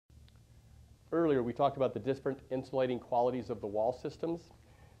Earlier, we talked about the different insulating qualities of the wall systems.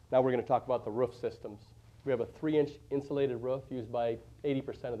 Now we're going to talk about the roof systems. We have a 3-inch insulated roof used by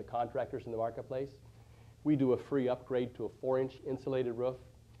 80% of the contractors in the marketplace. We do a free upgrade to a 4-inch insulated roof,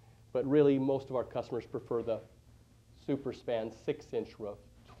 but really most of our customers prefer the SuperSpan 6-inch roof,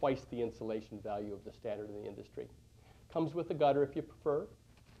 twice the insulation value of the standard in the industry. Comes with a gutter if you prefer.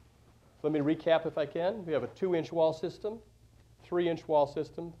 So let me recap if I can. We have a 2-inch wall system, 3-inch wall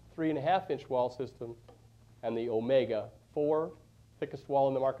system, 3.5-inch wall system, and the Omega 4, thickest wall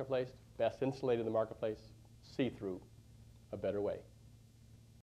in the marketplace, best insulated in the marketplace, see-through, a better way.